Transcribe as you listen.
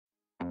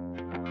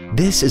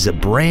This is a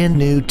brand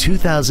new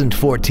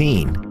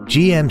 2014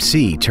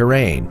 GMC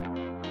Terrain.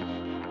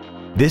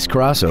 This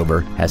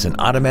crossover has an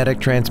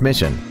automatic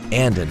transmission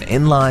and an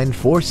inline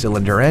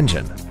 4-cylinder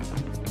engine.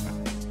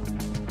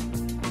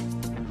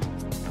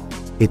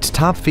 Its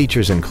top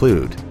features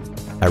include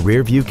a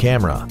rear-view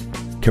camera,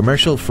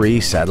 commercial-free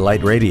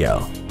satellite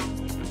radio,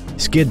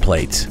 skid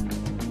plates,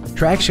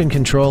 traction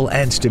control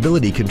and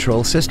stability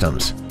control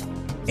systems,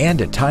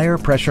 and a tire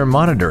pressure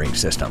monitoring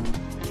system.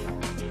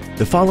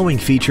 The following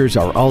features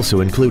are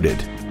also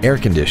included: air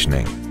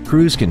conditioning,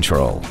 cruise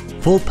control,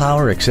 full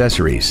power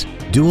accessories,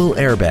 dual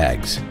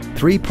airbags,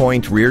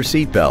 3-point rear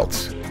seat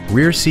belts,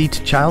 rear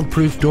seat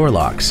child-proof door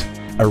locks,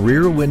 a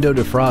rear window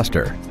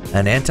defroster,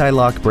 an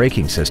anti-lock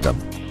braking system,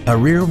 a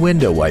rear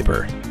window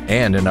wiper,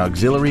 and an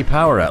auxiliary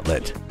power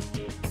outlet.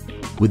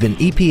 With an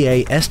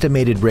EPA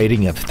estimated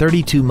rating of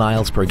 32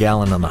 miles per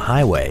gallon on the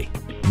highway,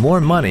 more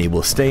money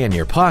will stay in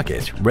your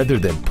pocket rather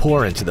than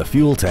pour into the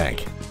fuel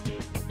tank.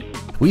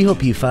 We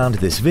hope you found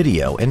this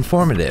video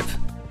informative.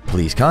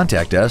 Please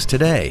contact us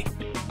today.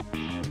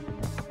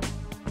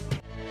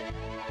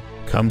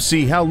 Come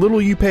see how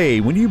little you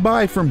pay when you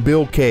buy from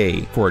Bill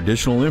K. For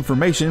additional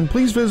information,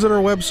 please visit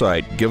our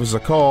website, give us a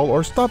call,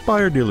 or stop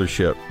by our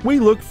dealership. We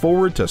look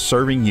forward to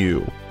serving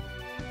you.